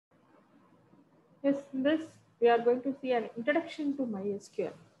Yes, in this we are going to see an introduction to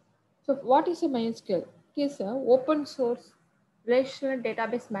MySQL. So what is a MySQL? It is an open source relational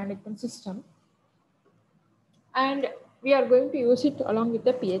database management system, and we are going to use it along with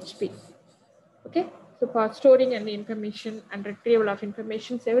the PHP. Okay, so for storing and the information and retrieval of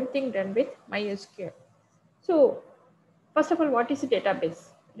information, everything done with MySQL. So first of all, what is a database?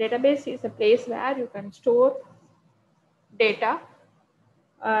 Database is a place where you can store data.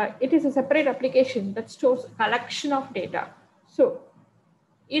 It is a separate application that stores a collection of data. So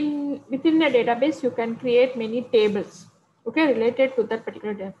within a database, you can create many tables, okay, related to that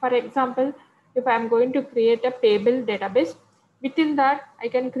particular data. For example, if I'm going to create a table database, within that I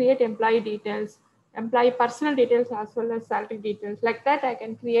can create employee details, employee personal details as well as salary details. Like that, I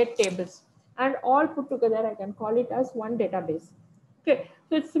can create tables, and all put together, I can call it as one database. Okay,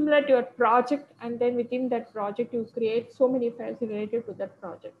 so it's similar to your project, and then within that project, you create so many files related to that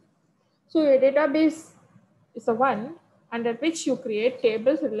project. So a database is a one under which you create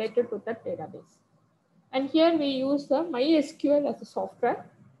tables related to that database. And here we use the MySQL as a software.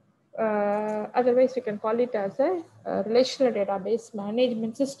 Otherwise, you can call it as a relational database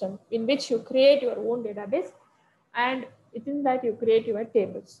management system in which you create your own database, and within that you create your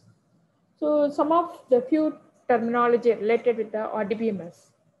tables. So some of the few terminology related with the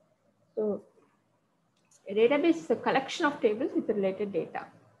RDBMS. So a database is a collection of tables with related data.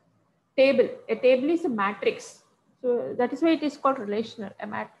 A table is a matrix. So that is why it is called relational, a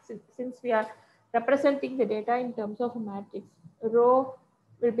matrix, since we are representing the data in terms of a matrix. A row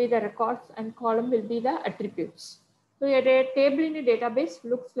will be the records and column will be the attributes. So a table in a database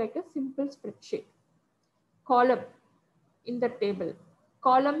looks like a simple spreadsheet. Column in the table.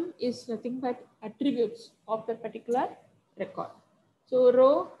 Column is nothing but attributes of the particular record. So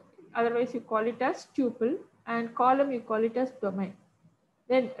row, otherwise you call it as tuple, and column you call it as domain.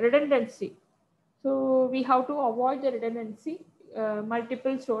 Then redundancy. So we have to avoid the redundancy.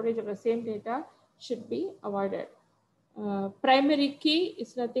 Multiple storage of the same data should be avoided. Primary key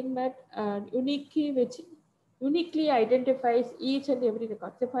is nothing but unique key which uniquely identifies each and every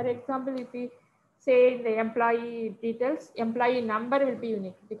record. So for example, if we say the employee details, employee number will be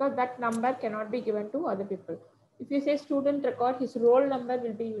unique because that number cannot be given to other people. If you say student record, his roll number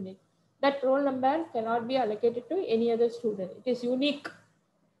will be unique. That roll number cannot be allocated to any other student. It is unique.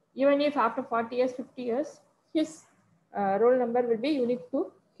 Even if after 40 years, 50 years, his roll number will be unique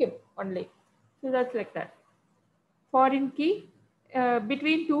to him only. So that's like that. Foreign key,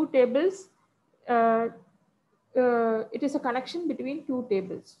 between two tables, uh, it is a connection between two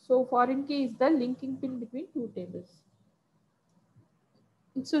tables. So foreign key is the linking pin between two tables.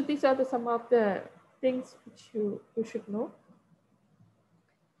 So these are some of the things which you should know.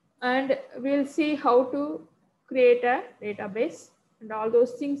 And we'll see how to create a database and all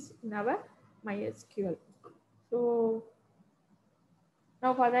those things in our MySQL. So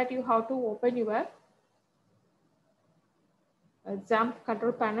now for that, you have to open your XAMPP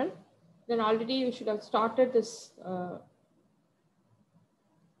control panel. Then already you should have started this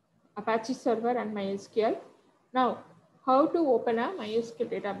Apache server and MySQL. Now, how to open a MySQL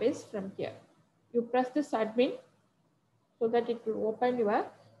database from here? You press this admin so that it will open your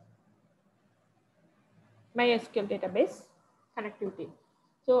MySQL database connectivity.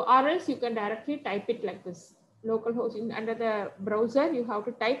 So, or else you can directly type it like this. Localhost under the browser, you have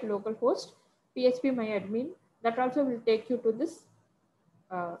to type localhost php myadmin. That also will take you to this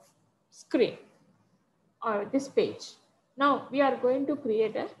screen or this page. Now we are going to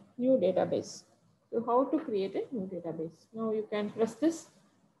create a new database. So how to create a new database? Now you can press this.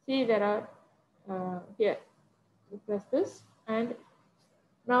 See, there are here. You press this, and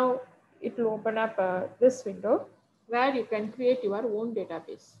now it will open up this window where you can create your own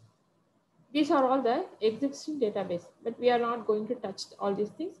database. These are all the existing database, but we are not going to touch all these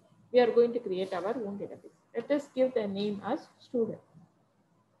things. We are going to create our own database. Let us give the name as student.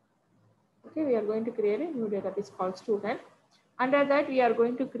 Okay, we are going to create a new database called student. Under that, we are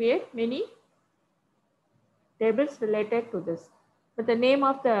going to create many tables related to this. But the name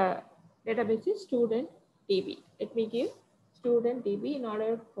of the database is student DB. Let me give student DB in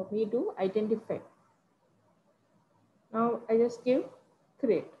order for me to identify. Now I just give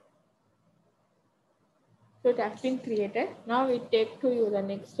create. So it has been created. Now we take to you the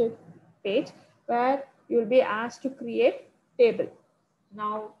next page where you will be asked to create table.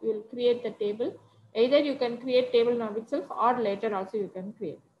 Now we will create the table. Either you can create table now itself or later also you can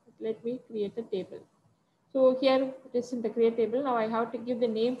create. Let me create the table. So here it is in the create table. Now I have to give the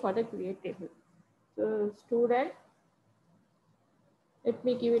name for the create table. So student, let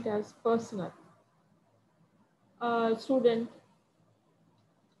me give it as personal. Student,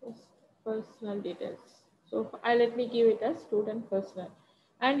 personal details. So let me give it as student personal.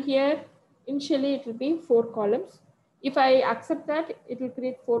 And here initially it will be 4 columns. If I accept that, it will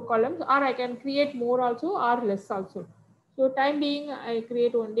create 4 columns, or I can create more also or less also. So time being, I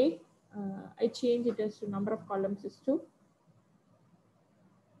create only, I change it as to number of columns is 2.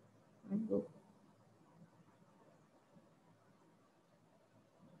 And go.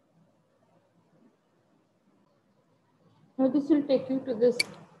 Now this will take you to this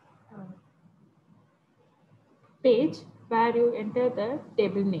page where you enter the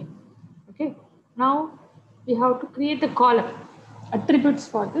table name. Okay. Now we have to create the column attributes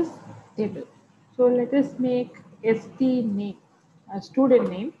for this table. So let us make st name, student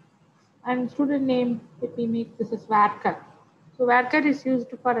name, and student name. Let me make this as varchar. So varchar is used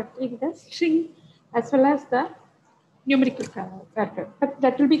for entering the string as well as the numerical character, but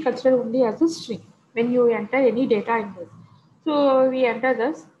that will be considered only as a string when you enter any data in this. So we enter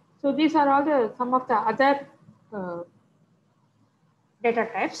this. So these are all the some of the other uh, data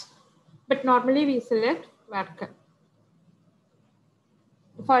types, but normally we select varchar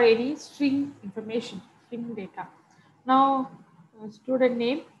for any string information, string data. Now, student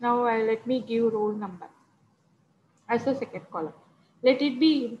name. Now let me give roll number as the second column. Let it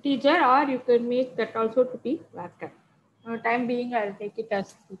be integer, or you can make that also to be varchar. Time being, I'll take it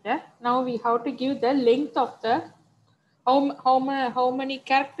as integer. Now we have to give the length of the how many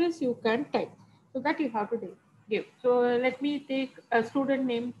characters you can type. So that you have to give. So let me take a student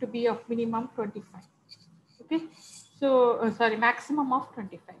name to be of minimum 25. Okay. So sorry, maximum of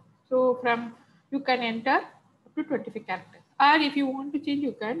 25. So from you can enter up to 25 characters, or if you want to change,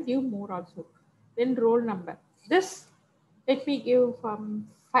 you can give more also. Then roll number. This let me give from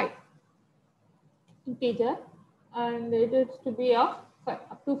 5 integer, and it is to be of 5.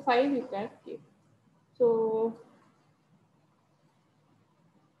 Up to 5 you can give. So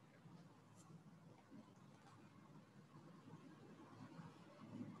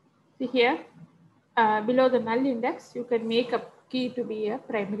see here, below the null index, you can make a key to be a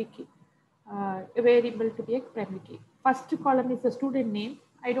primary key, a variable to be a primary key. First column is the student name.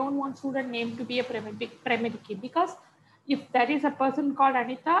 I don't want student name to be a primary key, because if there is a person called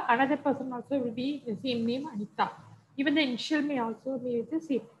Anita, another person also will be the same name Anita. Even the initial may also be the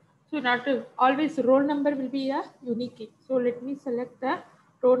same. So not always roll number will be a unique key. So let me select the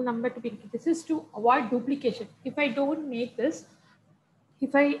roll number to be. This is to avoid duplication. If I don't make this,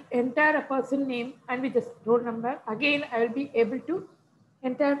 if I enter a person name and with the roll number, again I will be able to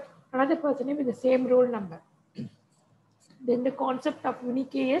enter another person name with the same roll number. Then the concept of unique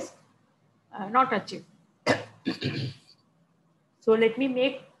key is not achieved. So let me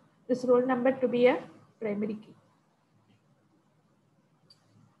make this roll number to be a primary key.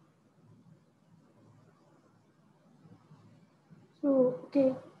 So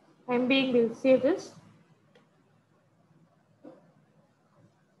okay, I'm being will save this.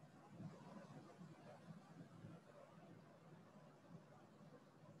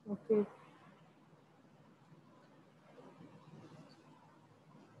 Okay.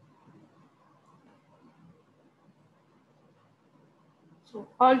 So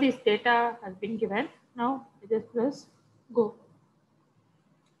all this data has been given. Now I just press go.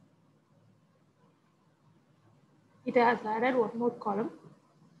 It has added one more column.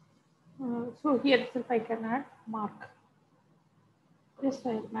 So here itself I can add mark. Yes,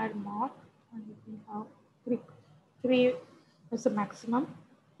 I add mark, and we have three as the maximum.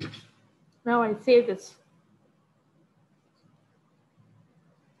 Now I save this.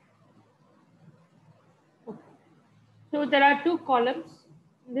 Okay. So there are 2 columns.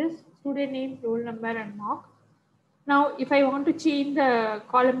 This student name, roll number, and mark. Now, if I want to change the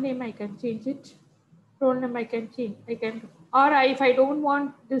column name, I can change it. Roll number I can change. I can, or if I don't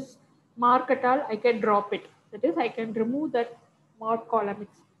want this mark at all, I can drop it. That is, I can remove that mark column.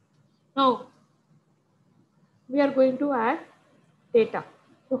 Now, we are going to add data.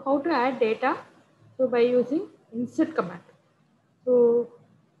 So how to add data? So by using insert command. So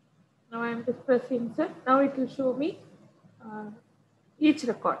now I am just pressing insert. Now it will show me each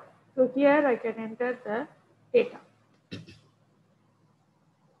record. So here I can enter the data.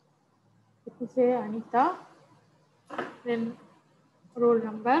 If you say Anita, then roll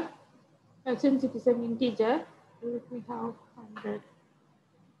number. Since it is an integer, let me have 100.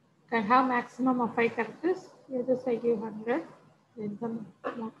 Can have maximum of 5 characters. Here just I give 100. Then some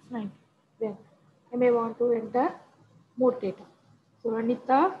max 90. Then I may want to enter more data. So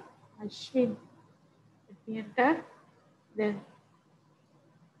Anita, Ashwin. Let me enter. Then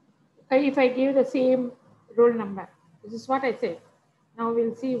if I give the same roll number, this is what I said. Now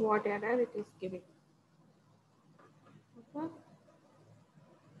we'll see what error it is giving. Okay.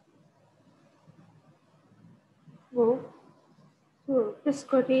 go to this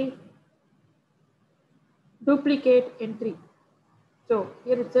query duplicate entry. So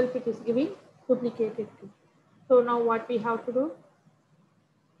here itself it is giving duplicate entry. So now what we have to do?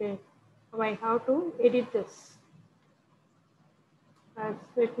 Okay, now I have to edit this.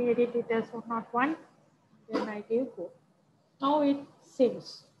 Let me edit it as 101. Then I give go. Now it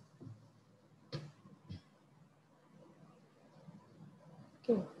saves.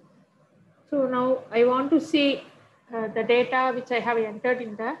 Okay. So now I want to see the data which I have entered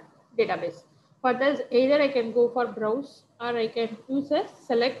in the database. For this, either I can go for browse or I can use a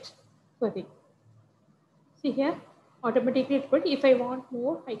select query. See here, automatically it put. If I want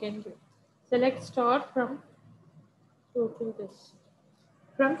more, I can do select star from this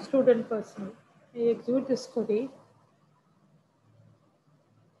from student personal. I execute this query.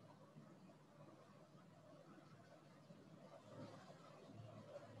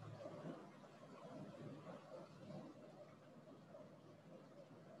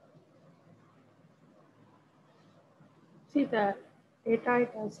 See the data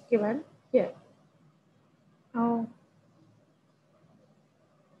it has given here. Now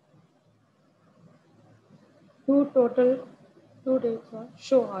two days are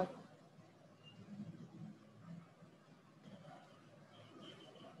show all.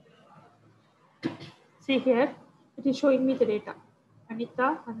 See here, it is showing me the data.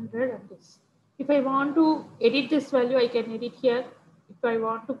 Anita 100 and this. If I want to edit this value, I can edit here. If I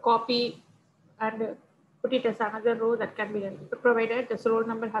want to copy and put it as another row, that can be done. Provided this roll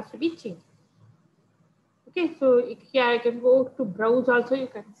number has to be changed. Okay, so here I can go to browse also, you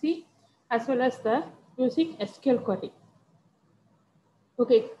can see, as well as the using SQL query.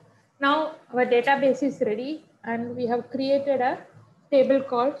 Okay, now our database is ready and we have created a table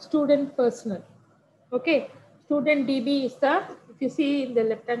called student personal. Okay, student DB is the, if you see in the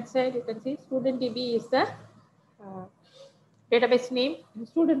left hand side, you can see student DB is the database name and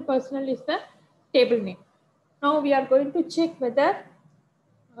student personal is the table name. Now we are going to check whether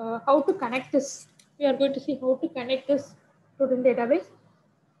how to connect this. We are going to see how to connect this student database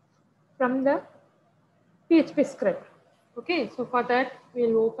from the PHP script. Okay, so for that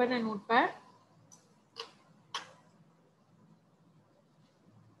we'll open a notepad.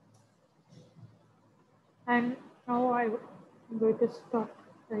 And now I'm going to start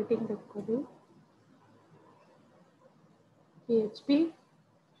writing the query. PHP,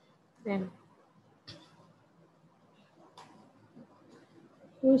 then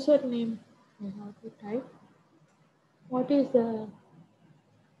username I have to type. What is the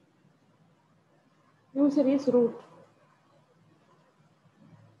user is root.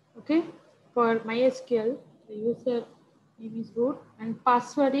 Okay, for MySQL, the user name is root and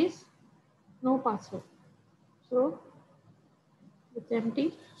password is no password. So it's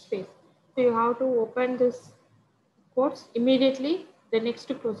empty space. So you have to open this quotes immediately, the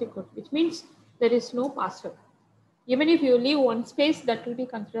next closing quote, which means there is no password. Even if you leave one space, that will be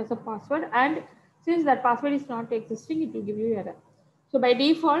considered as a password. And since that password is not existing, it will give you error. So by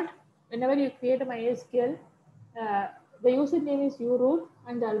default, whenever you create a MySQL, the username is uroot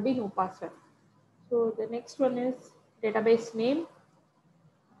and there will be no password. So the next one is database name.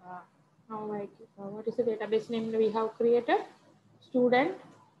 Now, what is the database name we have created? Student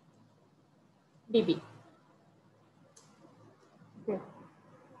DB. Okay.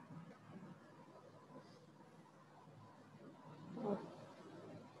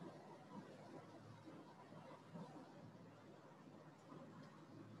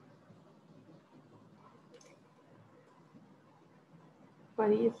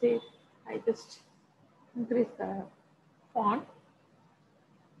 For easy, I just increase the font.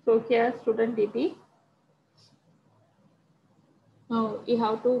 So here student DB. Now we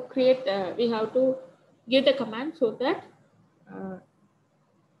have to create, we have to give the command so that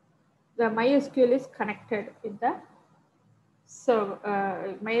the MySQL is connected with the, so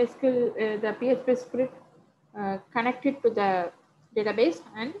MySQL, the PHP script connected to the database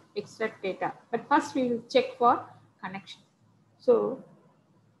and extract data. But first we will check for connection. So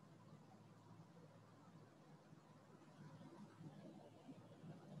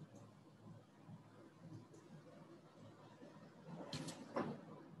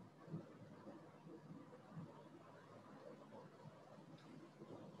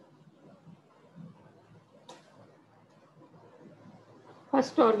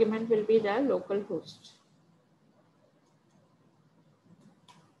first argument will be the local host.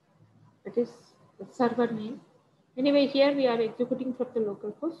 That is the server name. Anyway, here we are executing from the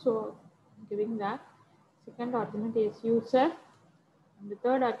local host, so I'm giving that. Second argument is user, and the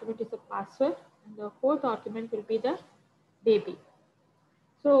third argument is the password, and the fourth argument will be the DB.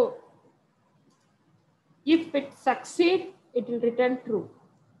 So If it succeed, it will return true.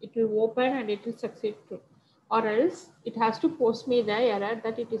 It will open and it will succeed true. Or else it has to post me the error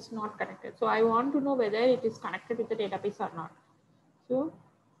that it is not connected. So I want to know whether it is connected with the database or not. So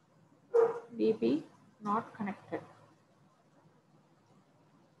DB not connected.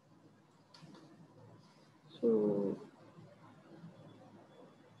 So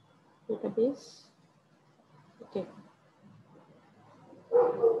database. Okay.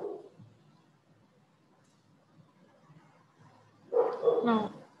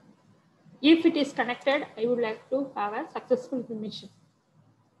 Now, if it is connected, I would like to have a successful information.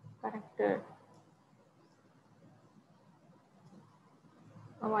 Connected.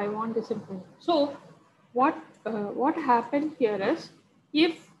 Now I want this information. So what happened here is,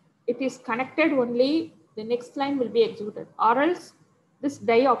 if it is connected only, the next line will be executed, or else this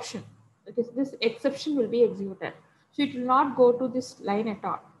die option, that is this exception, will be executed. So it will not go to this line at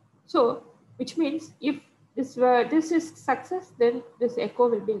all. So which means if this is success, then this echo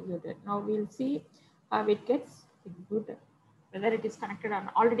will be executed. Now we'll see how it gets executed, whether it is connected or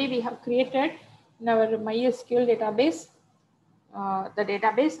not. Already we have created in our MySQL database the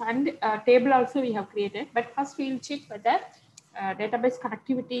database and table also we have created, but first we will check whether database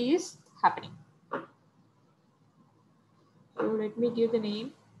connectivity is happening. So let me give the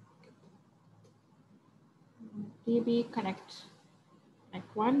name db connect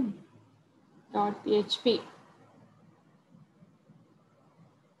one.php.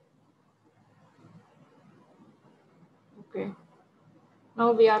 Okay,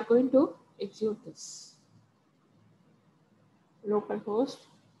 now we are going to execute this. Localhost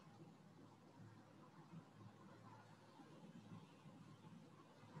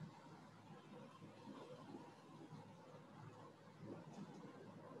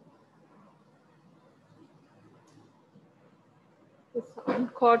is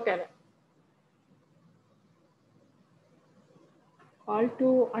uncaught error. Call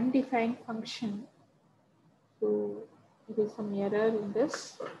to undefined function. So there is some error in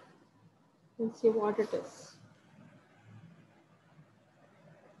this. We'll see what it is.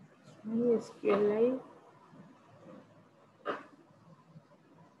 MySQL.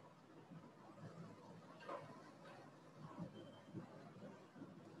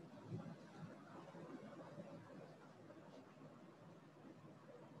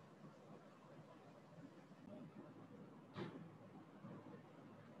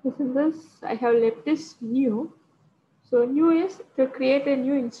 In this, I have left this new. So new is to create a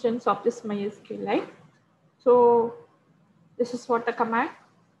new instance of this MySQL, right? So this is what the command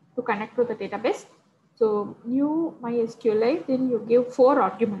to connect to the database. So new MySQL, then you give 4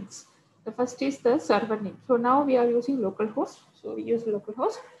 arguments. The first is the server name. So now we are using localhost. So we use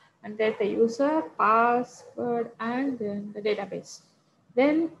localhost, and then the user, password, and then the database.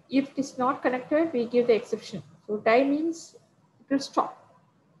 Then if it is not connected, we give the exception. So die means it will stop.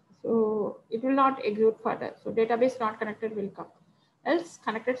 So it will not execute further. So database not connected will come. Else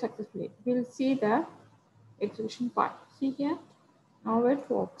connected successfully. We'll see the execution part. See here, now it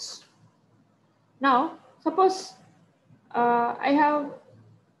works. Now suppose I'm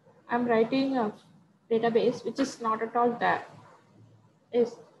writing a database which is not at all there.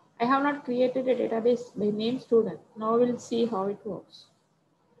 Yes, I have not created a database by name student. Now we'll see how it works.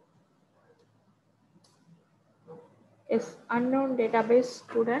 Yes, unknown database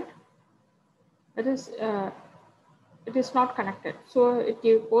student. That is it is not connected. So it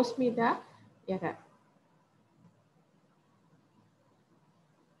will post me the error.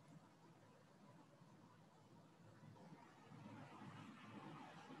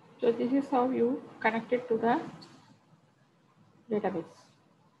 So this is how you connect it to the database.